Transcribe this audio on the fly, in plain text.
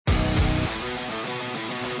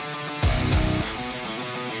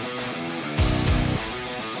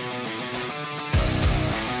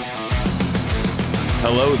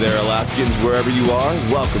Hello there, Alaskans, wherever you are.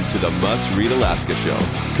 Welcome to the Must Read Alaska Show,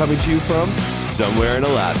 coming to you from somewhere in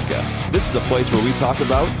Alaska. This is the place where we talk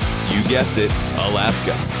about, you guessed it,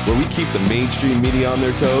 Alaska, where we keep the mainstream media on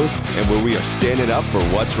their toes and where we are standing up for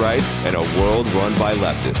what's right in a world run by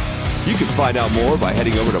leftists. You can find out more by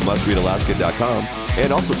heading over to mustreadalaska.com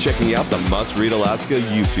and also checking out the Must Read Alaska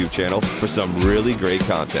YouTube channel for some really great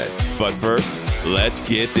content. But first, let's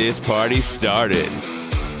get this party started.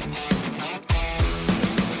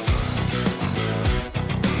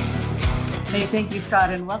 Hey, thank you, Scott,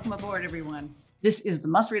 and welcome aboard, everyone. This is the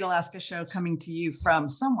Must Read Alaska show coming to you from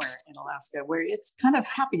somewhere in Alaska where it's kind of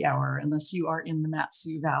happy hour, unless you are in the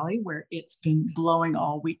Mat-Su Valley, where it's been blowing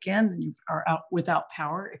all weekend and you are out without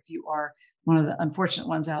power. If you are one of the unfortunate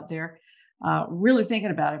ones out there, really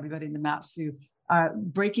thinking about everybody in the Mat-Su.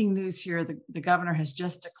 Breaking news here, the governor has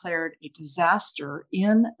just declared a disaster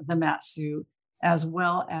in the Mat-Su, as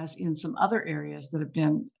well as in some other areas that have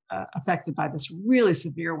been affected by this really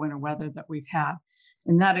severe winter weather that we've had.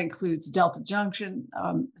 And that includes Delta Junction,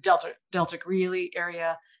 Delta Greeley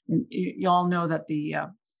area. And you all know that the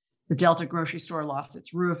Delta grocery store lost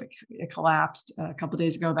its roof. It collapsed a couple of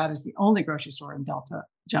days ago. That is the only grocery store in Delta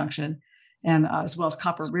Junction. And as well as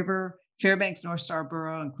Copper River, Fairbanks, North Star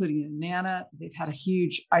Borough, including Nana. They've had a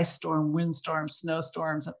huge ice storm, windstorm,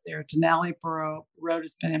 snowstorms up there. Denali Borough road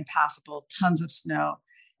has been impassable, tons of snow.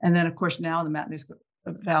 And then, of course, now in the Matanuska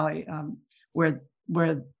Valley, where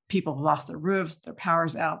people have lost their roofs, their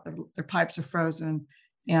power's out, their pipes are frozen.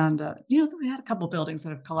 And, we had a couple of buildings that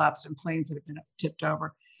have collapsed and planes that have been tipped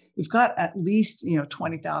over. We've got at least,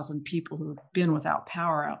 20,000 people who have been without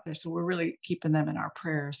power out there. So we're really keeping them in our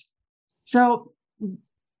prayers. So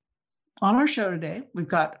on our show today, we've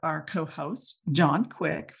got our co-host, John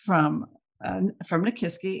Quick from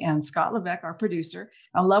Nikiski, and Scott Levesque, our producer.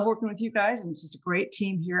 I love working with you guys, and it's just a great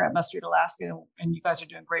team here at Must Read Alaska, and you guys are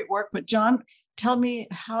doing great work. But John, tell me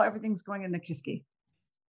how everything's going in Nikiski.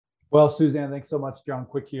 Well, Suzanne, thanks so much. John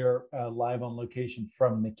Quick here, live on location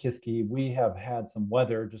from Nikiski. We have had some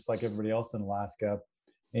weather, just like everybody else in Alaska,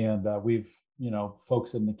 and we've,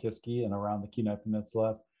 folks in Nikiski and around the Kenai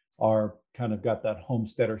Peninsula are kind of got that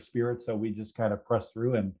homesteader spirit. So we just kind of press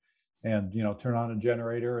through and turn on a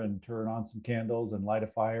generator and turn on some candles and light a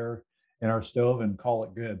fire in our stove and call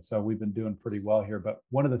it good. So we've been doing pretty well here. But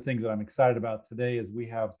one of the things that I'm excited about today is we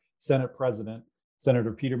have Senate President,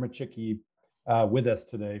 Senator Peter Micciche, with us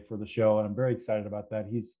today for the show. And I'm very excited about that.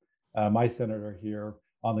 He's my senator here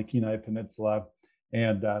on the Kenai Peninsula.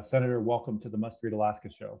 And Senator, welcome to the Must Read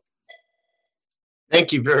Alaska show.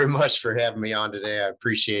 Thank you very much for having me on today. I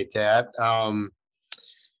appreciate that.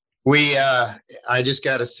 I just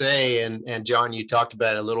got to say, and John, you talked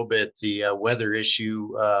about it a little bit, the weather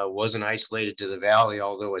issue wasn't isolated to the valley,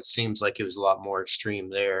 although it seems like it was a lot more extreme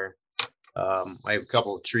there. I have a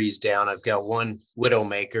couple of trees down. I've got one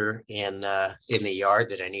widowmaker in the yard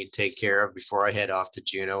that I need to take care of before I head off to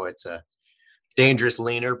Juneau. It's a dangerous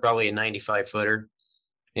leaner, probably a 95-footer.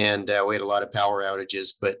 And we had a lot of power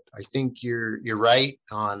outages, but I think you're right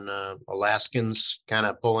on Alaskans kind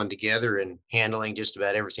of pulling together and handling just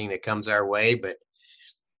about everything that comes our way. But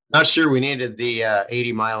not sure we needed the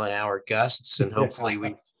 80-mile-an-hour gusts, and hopefully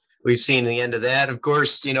we've seen the end of that. Of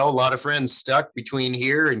course, a lot of friends stuck between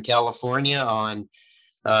here and California on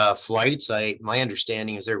flights. My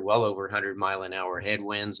understanding is they're well over 100-mile-an-hour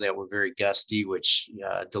headwinds that were very gusty, which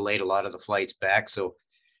delayed a lot of the flights back. So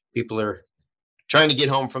people are trying to get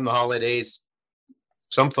home from the holidays.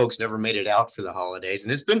 Some folks never made it out for the holidays,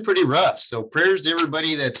 and it's been pretty rough. So prayers to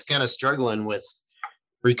everybody that's kind of struggling with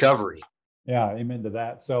recovery. Yeah, amen to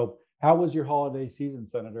that. So how was your holiday season,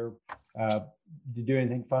 Senator? Did you do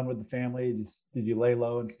anything fun with the family? Did you lay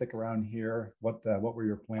low and stick around here? What were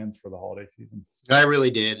your plans for the holiday season? I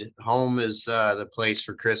really did. Home is the place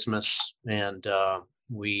for Christmas, and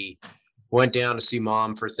we went down to see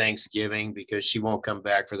Mom for Thanksgiving because she won't come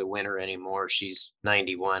back for the winter anymore. She's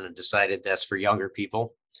 91 and decided that's for younger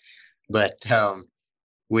people. But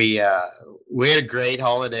we had a great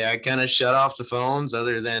holiday. I kind of shut off the phones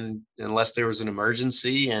unless there was an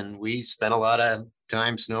emergency, and we spent a lot of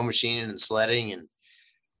time snow machining and sledding, and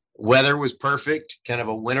weather was perfect, kind of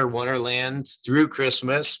a winter wonderland through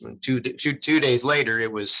Christmas. And two days later, it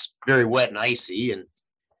was very wet and icy, and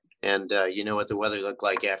you know what the weather looked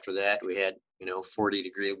like after that. We had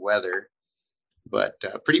 40-degree weather, but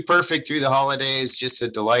pretty perfect through the holidays. Just a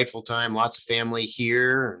delightful time. Lots of family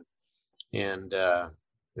here, and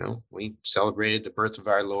we celebrated the birth of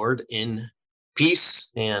our Lord in peace,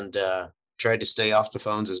 and tried to stay off the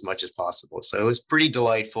phones as much as possible. So it was pretty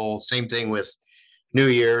delightful. Same thing with New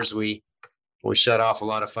Year's. We shut off a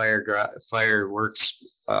lot of fireworks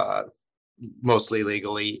mostly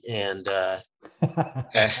legally, and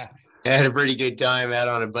had a pretty good time out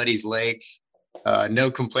on a buddy's lake. No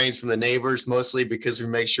complaints from the neighbors, mostly because we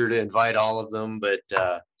make sure to invite all of them, but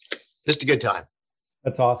just a good time.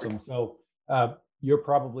 That's awesome. So you're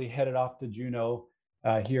probably headed off to Juneau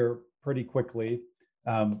here pretty quickly.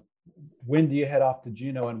 When do you head off to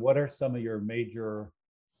Juneau, and what are some of your major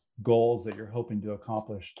goals that you're hoping to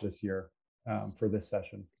accomplish this year for this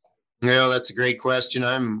session? Yeah, that's a great question.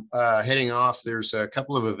 I'm heading off. There's a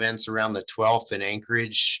couple of events around the 12th in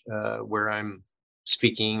Anchorage where I'm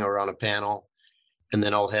speaking or on a panel, and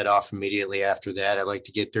then I'll head off immediately after that. I like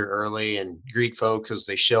to get there early and greet folks as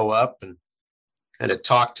they show up and kind of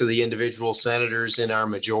talk to the individual senators in our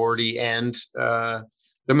majority and the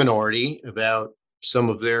minority about some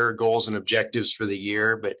of their goals and objectives for the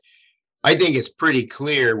year. But I think it's pretty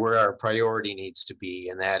clear where our priority needs to be,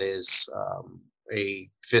 and that is a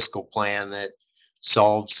fiscal plan that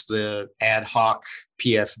solves the ad hoc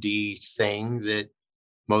PFD thing that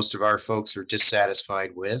most of our folks are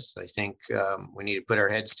dissatisfied with. I think we need to put our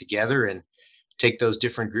heads together and take those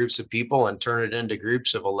different groups of people and turn it into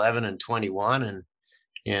groups of 11 and 21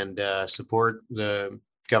 and support the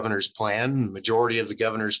governor's plan, majority of the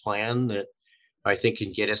governor's plan that I think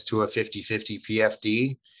can get us to a 50-50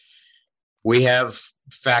 PFD. We have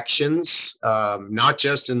factions, not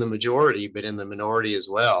just in the majority, but in the minority as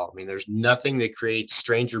well. I mean, there's nothing that creates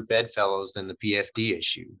stranger bedfellows than the PFD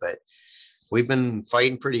issue, but we've been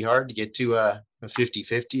fighting pretty hard to get to a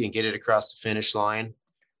 50-50 and get it across the finish line.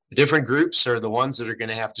 The different groups are the ones that are going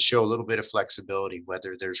to have to show a little bit of flexibility,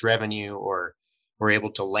 whether there's revenue or we're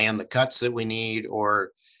able to land the cuts that we need,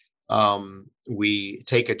 or we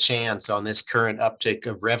take a chance on this current uptick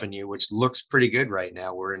of revenue, which looks pretty good right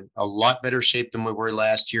now. We're in a lot better shape than we were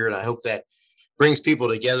last year, and I hope that brings people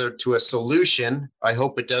together to a solution. I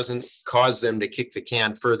hope it doesn't cause them to kick the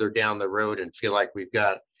can further down the road and feel like we've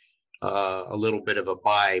got a little bit of a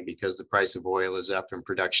buy because the price of oil is up and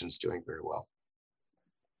production's doing very well.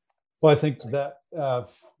 Well, I think that,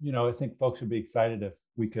 I think folks would be excited if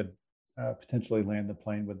we could potentially land the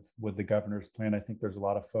plane with the governor's plan. I think there's a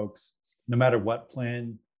lot of folks, no matter what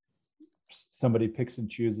plan somebody picks and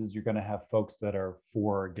chooses, you're going to have folks that are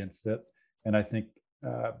for or against it. And I think,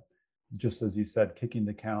 just as you said, kicking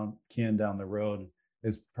the can down the road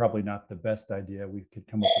is probably not the best idea. We could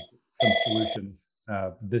come up with some solutions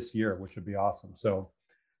this year, which would be awesome. So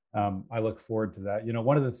I look forward to that.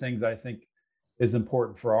 One of the things I think is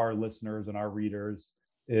important for our listeners and our readers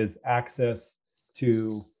is access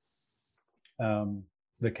to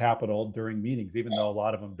the Capitol during meetings, even though a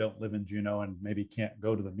lot of them don't live in Juneau and maybe can't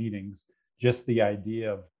go to the meetings. Just the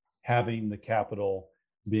idea of having the Capitol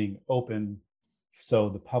being open so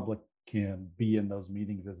the public can be in those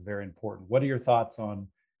meetings is very important. What are your thoughts on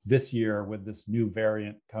this year with this new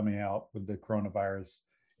variant coming out with the coronavirus,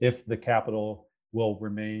 if the Capitol will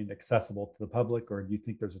remain accessible to the public, or do you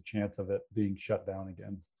think there's a chance of it being shut down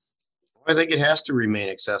again? I think it has to remain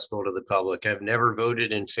accessible to the public. I've never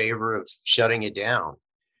voted in favor of shutting it down.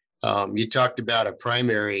 You talked about a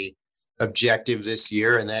primary objective this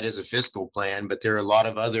year, and that is a fiscal plan, but there are a lot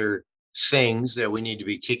of other things that we need to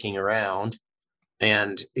be kicking around.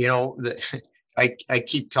 And, I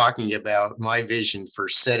keep talking about my vision for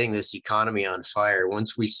setting this economy on fire.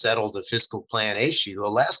 Once we settle the fiscal plan issue,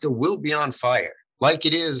 Alaska will be on fire like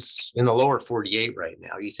it is in the lower 48 right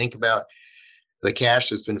now. You think about the cash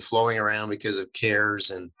that's been flowing around because of CARES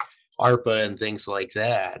and ARPA and things like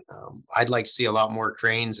that. I'd like to see a lot more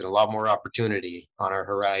cranes and a lot more opportunity on our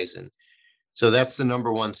horizon. So that's the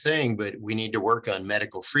number one thing, but we need to work on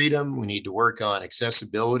medical freedom. We need to work on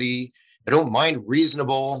accessibility. I don't mind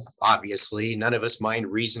reasonable, obviously, none of us mind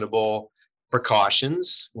reasonable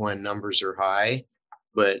precautions when numbers are high,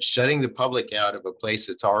 but shutting the public out of a place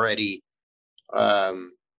that's already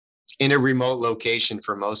in a remote location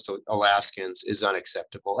for most Alaskans is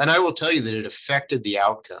unacceptable. And I will tell you that it affected the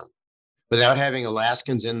outcome. Without having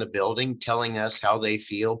Alaskans in the building telling us how they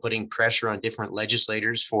feel, putting pressure on different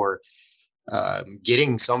legislators for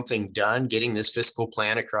getting something done, getting this fiscal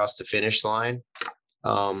plan across the finish line,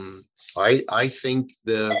 I think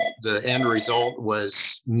the end result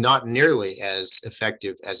was not nearly as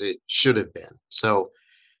effective as it should have been. So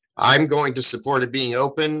I'm going to support it being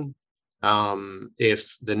open.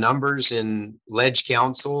 If the numbers in Ledge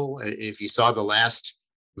Council, if you saw the last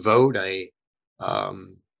vote, I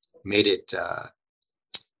made it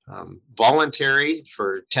voluntary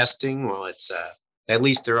for testing. Well, it's at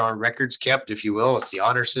least there are records kept, if you will. It's the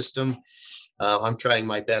honor system. I'm trying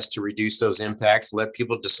my best to reduce those impacts, let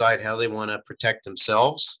people decide how they want to protect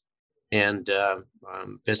themselves, and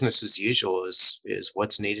business as usual is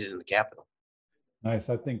what's needed in the Capitol.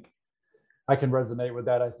 Nice. I think I can resonate with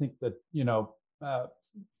that. I think that,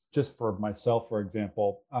 just for myself, for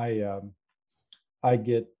example, I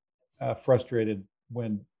get frustrated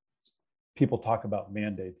when people talk about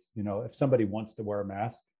mandates. If somebody wants to wear a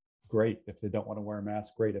mask, great. If they don't want to wear a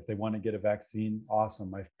mask, great. If they want to get a vaccine, awesome.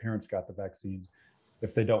 My parents got the vaccine.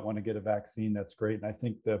 If they don't want to get a vaccine, that's great. And I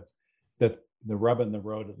think the rub in the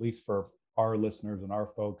road, at least for our listeners and our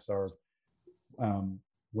folks, are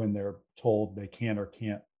when they're told they can or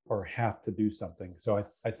can't or have to do something. So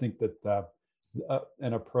I think that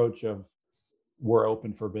an approach of, we're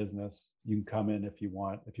open for business. You can come in if you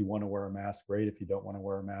want. If you want to wear a mask, great. If you don't want to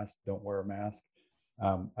wear a mask, don't wear a mask.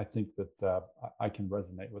 I think that I can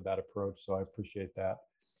resonate with that approach. So I appreciate that.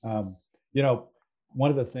 One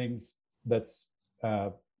of the things that's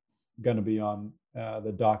going to be on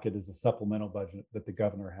the docket is a supplemental budget that the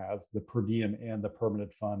governor has, the per diem and the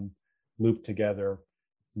permanent fund looped together.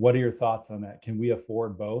 What are your thoughts on that? Can we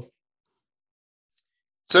afford both?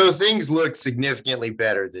 So things look significantly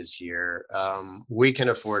better this year. We can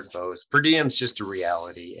afford both. Per diem's just a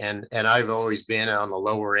reality. And I've always been on the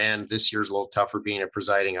lower end. This year's a little tougher being a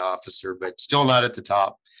presiding officer, but still not at the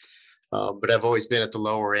top. But I've always been at the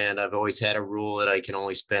lower end. I've always had a rule that I can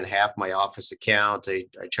only spend half my office account. I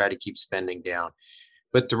try to keep spending down.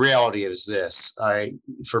 But the reality is this,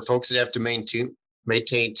 for folks that have to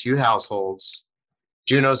maintain two households,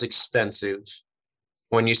 Juneau's expensive.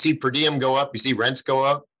 When you see per diem go up, you see rents go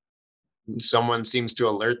up. Someone seems to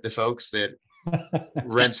alert the folks that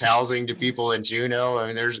rents housing to people in Juneau.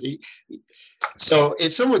 I mean, so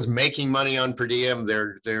if someone's making money on per diem,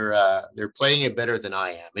 they're playing it better than I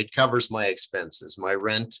am. It covers my expenses. My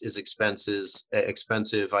rent is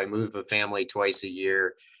expensive. I move a family twice a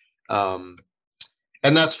year, and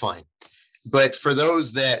that's fine. But for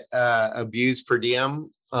those that abuse per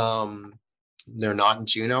diem, they're not in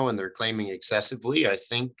Juneau and they're claiming excessively, I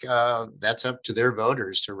think that's up to their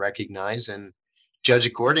voters to recognize and judge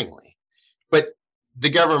accordingly. But the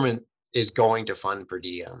government is going to fund per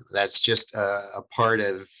diem. That's just a part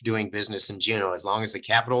of doing business in Juneau. As long as the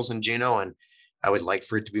capital's in Juneau, and I would like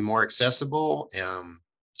for it to be more accessible.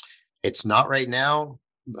 It's not right now.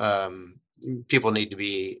 People need to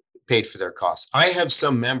be paid for their costs. I have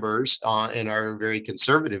some members in our very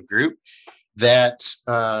conservative group that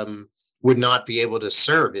would not be able to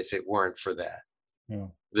serve if it weren't for that. Yeah.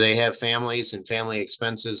 They have families and family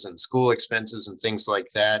expenses and school expenses and things like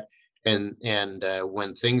that. And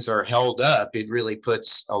when things are held up, it really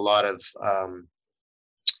puts a lot of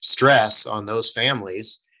stress on those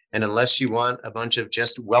families. And unless you want a bunch of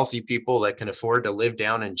just wealthy people that can afford to live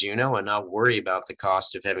down in Juneau and not worry about the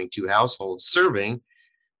cost of having two households serving,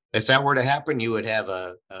 if that were to happen, you would have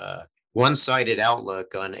a one-sided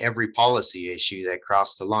outlook on every policy issue that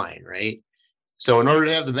crossed the line, right? So in order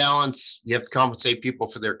to have the balance, you have to compensate people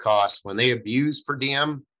for their costs. When they abuse per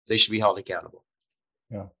diem, they should be held accountable.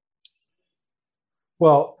 Yeah.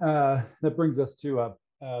 Well, that brings us to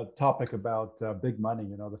a topic about big money.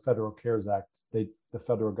 The Federal CARES Act, the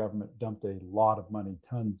federal government dumped a lot of money,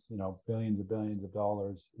 tons, billions and billions of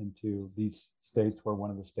dollars into these states. We're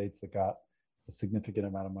one of the states that got a significant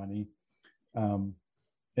amount of money.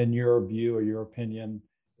 In your view or your opinion,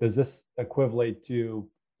 does this equivalent to,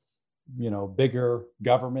 bigger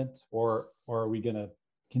government, or are we going to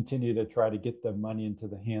continue to try to get the money into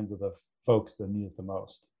the hands of the folks that need it the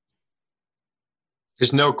most?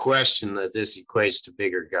 There's no question that this equates to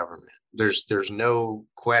bigger government. There's no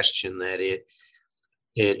question that it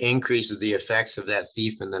increases the effects of that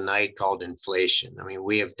thief in the night called inflation. I mean,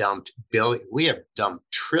 we have dumped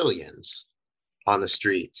trillions on the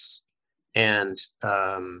streets. And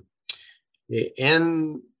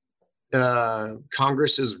in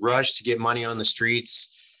Congress's rush to get money on the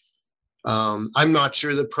streets, I'm not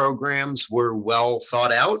sure the programs were well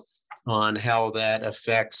thought out on how that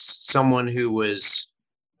affects someone who was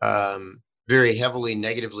very heavily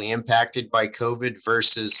negatively impacted by COVID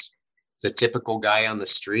versus the typical guy on the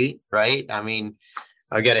street, right? I mean,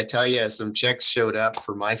 I got to tell you, some checks showed up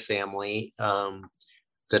for my family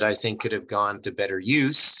that I think could have gone to better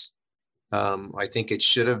use. I think it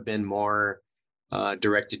should have been more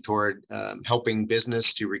directed toward helping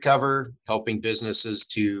business to recover, helping businesses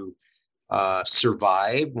to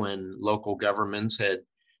survive when local governments had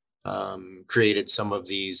created some of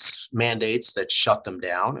these mandates that shut them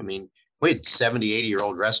down. I mean, we had 70,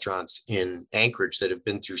 80-year-old restaurants in Anchorage that have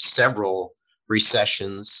been through several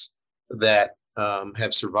recessions that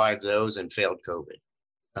have survived those and failed COVID.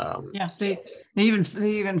 They even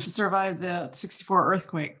survived the '64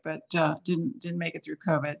 earthquake, but didn't make it through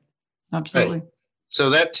COVID. Absolutely. Right. So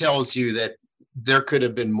that tells you that there could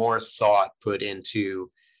have been more thought put into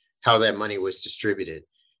how that money was distributed.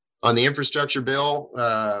 On the infrastructure bill,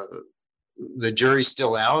 the jury's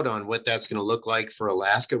still out on what that's going to look like for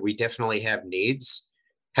Alaska. We definitely have needs.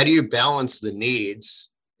 How do you balance the needs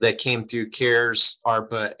that came through CARES,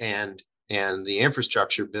 ARPA, and the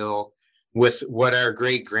infrastructure bill with what our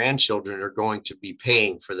great grandchildren are going to be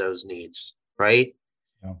paying for those needs, right?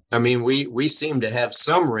 Yeah. I mean, we seem to have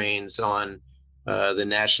some reins on the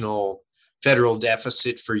national federal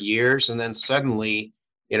deficit for years, and then suddenly,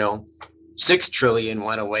 6 trillion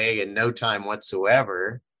went away in no time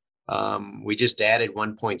whatsoever. We just added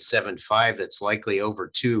 1.75. That's likely over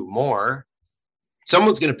 2 more.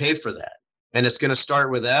 Someone's going to pay for that, and it's going to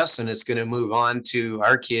start with us, and it's going to move on to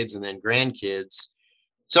our kids and then grandkids.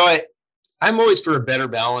 So I'm always for a better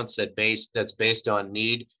balance that's based on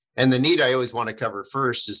need. And the need I always want to cover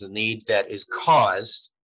first is the need that is caused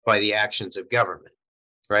by the actions of government,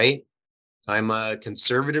 right? I'm a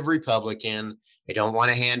conservative Republican. I don't want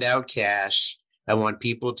to hand out cash. I want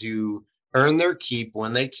people to earn their keep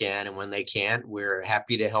when they can. And when they can't, we're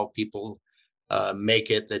happy to help people make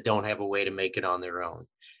it that don't have a way to make it on their own.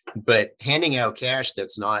 But handing out cash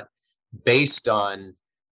that's not based on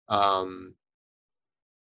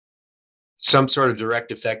some sort of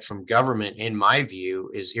direct effect from government, in my view,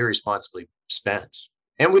 is irresponsibly spent.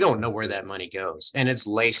 And we don't know where that money goes. And it's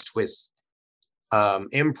laced with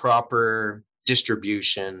improper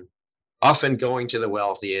distribution, often going to the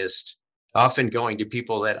wealthiest, often going to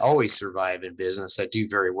people that always survive in business, that do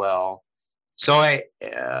very well. So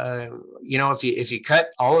if you cut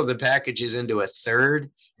all of the packages into a third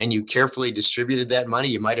and you carefully distributed that money,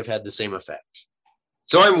 you might have had the same effect.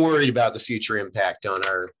 So I'm worried about the future impact on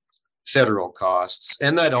our federal costs,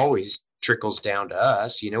 and that always trickles down to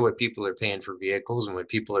us. What people are paying for vehicles and what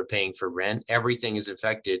people are paying for rent. Everything is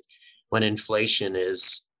affected when inflation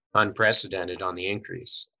is unprecedented on the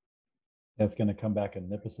increase. That's going to come back and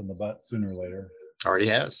nip us in the butt sooner or later. Already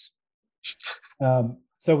has.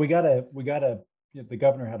 So we got the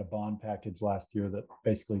governor had a bond package last year that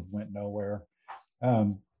basically went nowhere.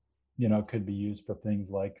 Could be used for things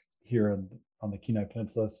like here on the Kenai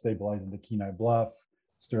Peninsula, stabilizing the Kenai Bluff,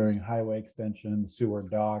 stirring highway extension, sewer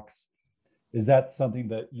docks. Is that something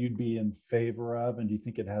that you'd be in favor of? And do you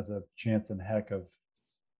think it has a chance in heck of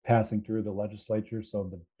passing through the legislature so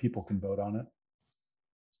the people can vote on it?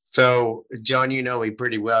 So, John, you know me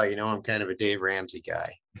pretty well. I'm kind of a Dave Ramsey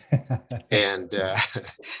guy. And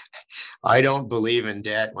I don't believe in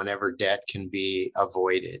debt whenever debt can be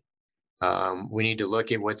avoided. We need to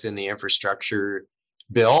look at what's in the infrastructure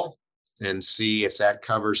bill and see if that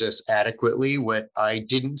covers us adequately. What I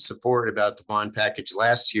didn't support about the bond package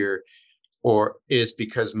last year is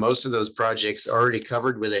because most of those projects are already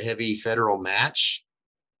covered with a heavy federal match.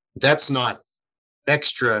 That's not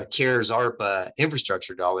extra CARES ARPA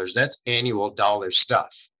infrastructure dollars. That's annual dollar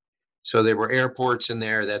stuff. So there were airports in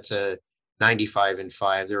there. That's a 95 and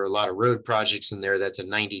 5. There are a lot of road projects in there. That's a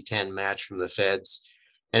 90-10 match from the feds.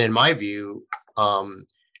 And in my view,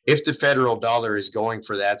 if the federal dollar is going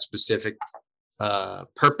for that specific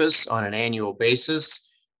purpose on an annual basis,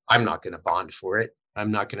 I'm not going to bond for it.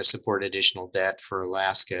 I'm not going to support additional debt for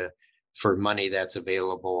Alaska for money that's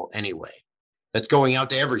available anyway. That's going out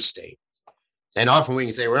to every state. And often we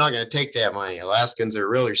can say, we're not going to take that money. Alaskans are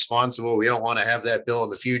really responsible. We don't want to have that bill in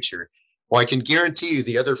the future. Well, I can guarantee you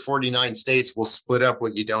the other 49 states will split up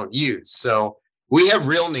what you don't use. So we have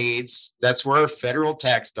real needs. That's where our federal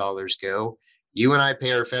tax dollars go. You and I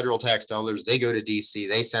pay our federal tax dollars. They go to DC.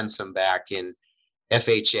 They send some back in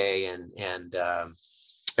FHA and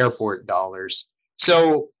airport dollars.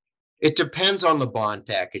 So it depends on the bond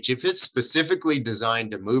package. If it's specifically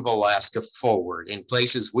designed to move Alaska forward in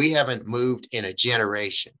places we haven't moved in a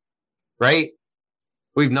generation, right?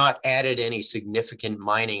 We've not added any significant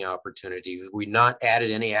mining opportunities. We've not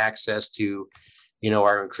added any access to,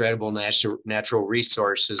 our incredible natural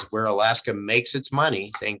resources where Alaska makes its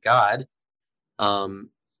money, thank God.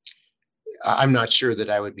 I'm not sure that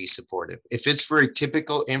I would be supportive. If it's for a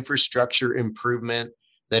typical infrastructure improvement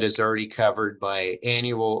that is already covered by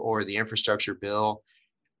annual or the infrastructure bill,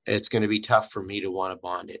 it's going to be tough for me to want to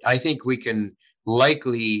bond it. I think we can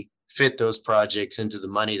likely fit those projects into the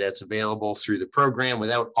money that's available through the program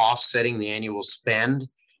without offsetting the annual spend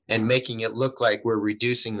and making it look like we're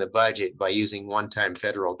reducing the budget by using one-time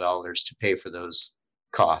federal dollars to pay for those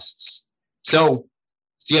costs. So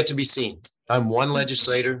it's yet to be seen. I'm one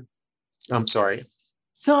legislator. I'm sorry.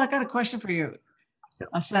 So I got a question for you,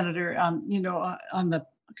 Senator. On the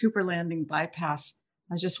Cooper Landing bypass,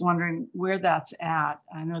 I was just wondering where that's at.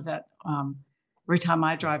 I know that every time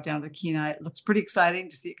I drive down to Kenai, it looks pretty exciting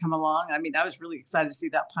to see it come along. I mean, I was really excited to see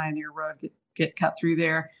that Pioneer Road get cut through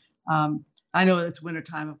there. I know it's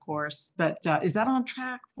wintertime, of course, but is that on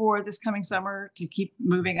track for this coming summer to keep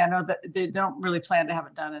moving? I know that they don't really plan to have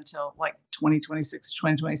it done until like 2026,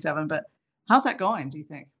 2027, but how's that going, do you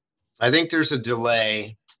think? I think there's a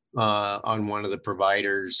delay on one of the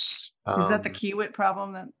providers. Is that the Kiewit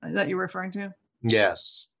problem that you're referring to?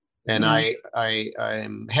 Yes. And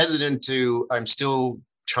I'm hesitant I'm still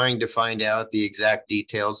trying to find out the exact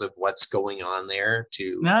details of what's going on there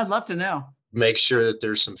No, I'd love to know. Make sure that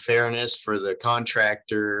there's some fairness for the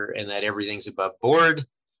contractor and that everything's above board.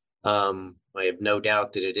 I have no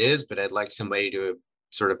doubt that it is, but I'd like somebody to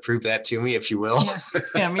sort of prove that to me, if you will.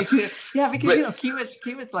 Yeah, me too. Yeah, because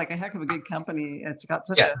Kiewit's like a heck of a good company. It's got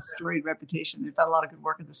such a storied reputation. They've done a lot of good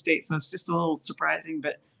work in the state, so it's just a little surprising.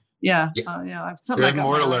 But I've something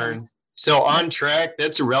more to learn. So on track,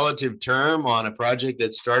 that's a relative term on a project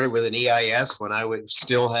that started with an EIS when I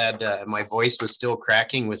still had my voice was still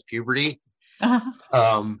cracking with puberty.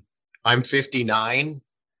 I'm 59,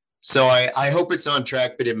 so I hope it's on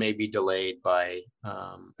track, but it may be delayed by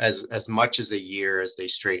as much as a year as they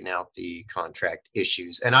straighten out the contract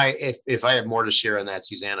issues. And if I have more to share on that,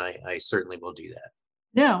 Suzanne, I certainly will do that.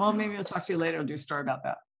 Yeah, well, maybe we'll talk to you later and do a story about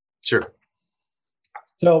that. Sure.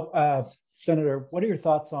 So, Senator, what are your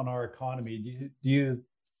thoughts on our economy? Do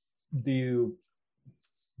you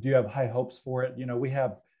have high hopes for it? We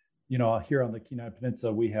have, here on the Kenai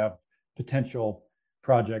Peninsula, we have potential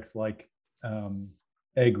projects like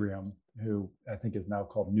Agrium, who I think is now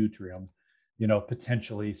called Nutrium,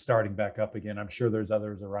 potentially starting back up again. I'm sure there's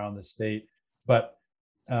others around the state, but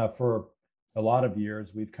for a lot of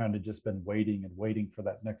years, we've kind of just been waiting for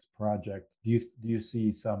that next project. Do you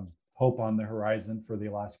see some hope on the horizon for the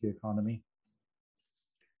Alaska economy?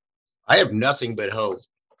 I have nothing but hope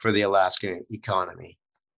for the Alaska economy.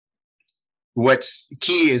 What's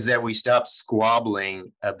key is that we stop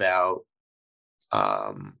squabbling about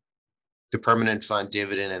the permanent fund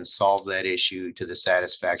dividend and solve that issue to the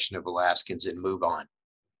satisfaction of Alaskans and move on.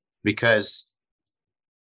 Because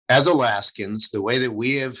as Alaskans, the way that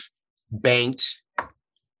we have banked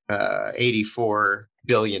 $84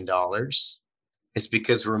 billion is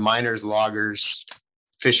because we're miners, loggers,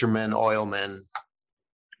 fishermen, oilmen.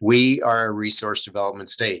 We are a resource development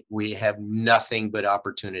state. We have nothing but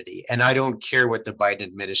opportunity. And I don't care what the Biden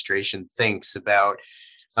administration thinks about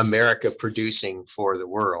America producing for the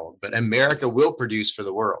world, but America will produce for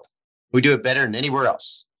the world. We do it better than anywhere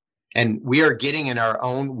else. And we are getting in our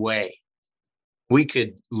own way. We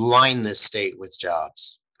could line this state with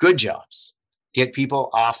jobs, good jobs, get people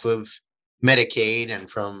off of Medicaid and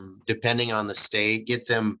from depending on the state, get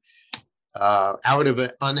them out of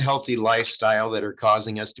an unhealthy lifestyle that are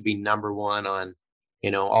causing us to be number one on,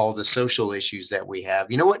 all the social issues that we have.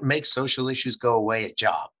 You know what makes social issues go away? A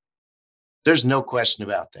job. There's no question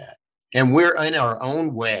about that. And we're in our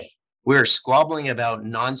own way. We're squabbling about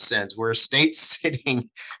nonsense. We're a state sitting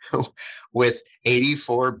with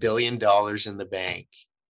 $84 billion in the bank.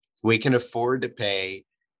 We can afford to pay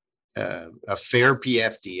a fair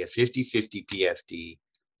PFD, a 50-50 PFD,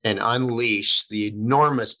 and unleash the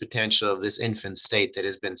enormous potential of this infant state that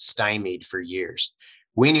has been stymied for years.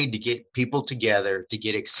 We need to get people together to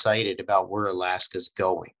get excited about where Alaska's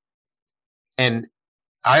going. And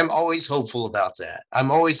I'm always hopeful about that.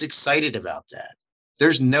 I'm always excited about that.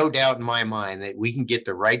 There's no doubt in my mind that we can get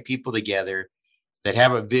the right people together that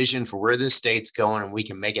have a vision for where this state's going and we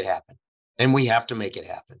can make it happen. And we have to make it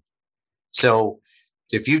happen. So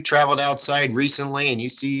if you've traveled outside recently and you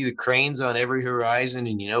see the cranes on every horizon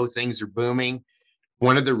and things are booming,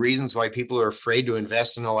 one of the reasons why people are afraid to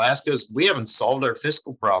invest in Alaska is we haven't solved our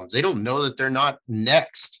fiscal problems. They don't know that they're not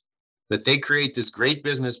next, but they create this great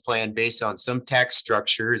business plan based on some tax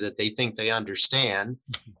structure that they think they understand.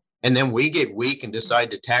 And then we get weak and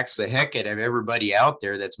decide to tax the heck out of everybody out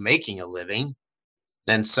there that's making a living.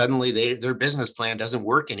 Then suddenly their business plan doesn't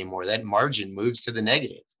work anymore. That margin moves to the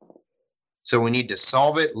negative. So we need to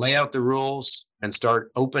solve it, lay out the rules, and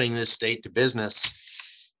start opening this state to business.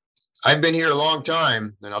 I've been here a long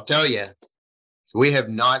time, and I'll tell you, we have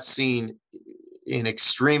not seen an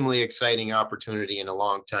extremely exciting opportunity in a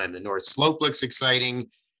long time. The North Slope looks exciting.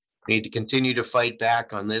 We need to continue to fight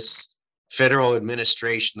back on this federal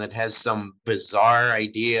administration that has some bizarre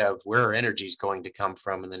idea of where our energy is going to come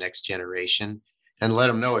from in the next generation, and let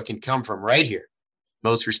them know it can come from right here.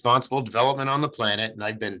 Most responsible development on the planet. And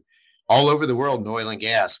I've been all over the world in oil and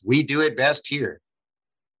gas. We do it best here.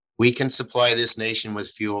 We can supply this nation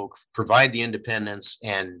with fuel, provide the independence,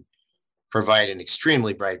 and provide an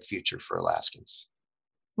extremely bright future for Alaskans.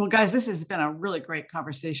 Well, guys, this has been a really great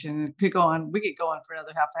conversation. We could go on for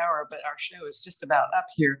another half hour, but our show is just about up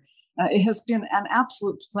here. It has been an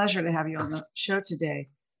absolute pleasure to have you on the show today.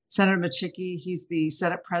 Senator Micciche. He's the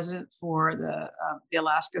Senate President for the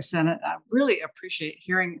Alaska Senate. I really appreciate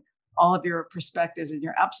hearing all of your perspectives, and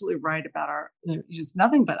you're absolutely right about there's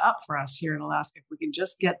nothing but up for us here in Alaska if we can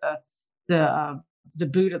just get the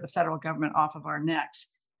boot of the federal government off of our necks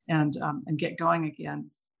and get going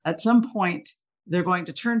again. At some point, they're going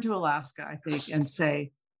to turn to Alaska, I think, and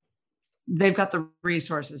say they've got the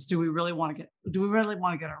resources. Do we really want to get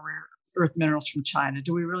our rare earth minerals from China?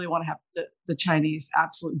 Do we really want to have the Chinese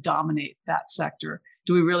absolutely dominate that sector?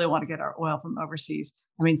 Do we really want to get our oil from overseas?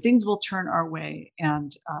 I mean, things will turn our way,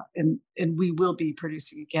 and we will be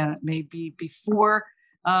producing again. It may be before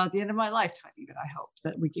the end of my lifetime, even. I hope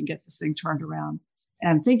that we can get this thing turned around.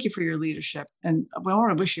 And thank you for your leadership. And I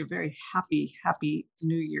want to wish you a very happy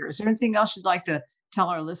New Year. Is there anything else you'd like to tell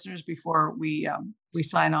our listeners before we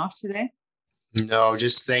sign off today? No,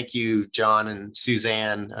 just thank you, John and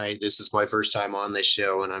Suzanne. This is my first time on this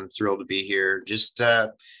show, and I'm thrilled to be here. Just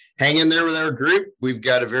hang in there with our group. We've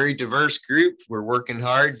got a very diverse group. We're working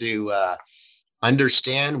hard to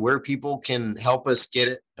understand where people can help us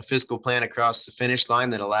get a fiscal plan across the finish line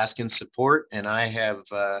that Alaskans support. And I have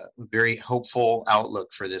a very hopeful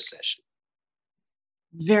outlook for this session.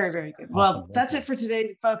 Very, very good. Well, that's it for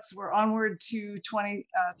today, folks. We're onward to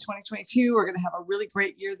 2022. We're going to have a really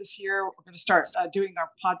great year this year. We're going to start doing our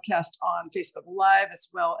podcast on Facebook Live, as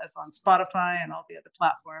well as on Spotify and all the other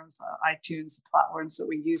platforms, iTunes, the platforms that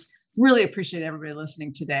we use. Really appreciate everybody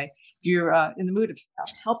listening today. If you're in the mood of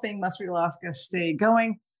helping Must Read Alaska stay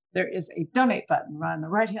going, there is a donate button right on the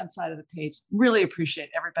right-hand side of the page. Really appreciate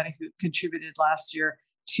everybody who contributed last year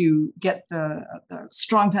to get the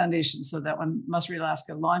strong foundation so that when Must Read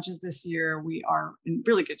Alaska launches this year, we are in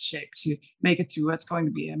really good shape to make it through what's going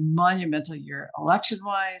to be a monumental year,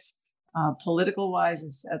 election-wise, political-wise,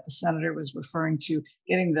 as the senator was referring to,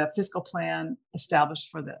 getting the fiscal plan established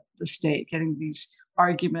for the state, getting these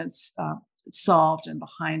arguments solved and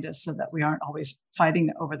behind us so that we aren't always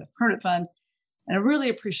fighting over the permit fund. And I really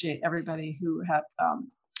appreciate everybody who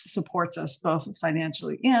supports us both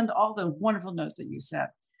financially and all the wonderful notes that you sent.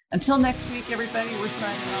 Until next week, everybody, we're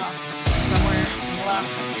signing off somewhere in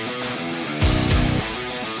Alaska.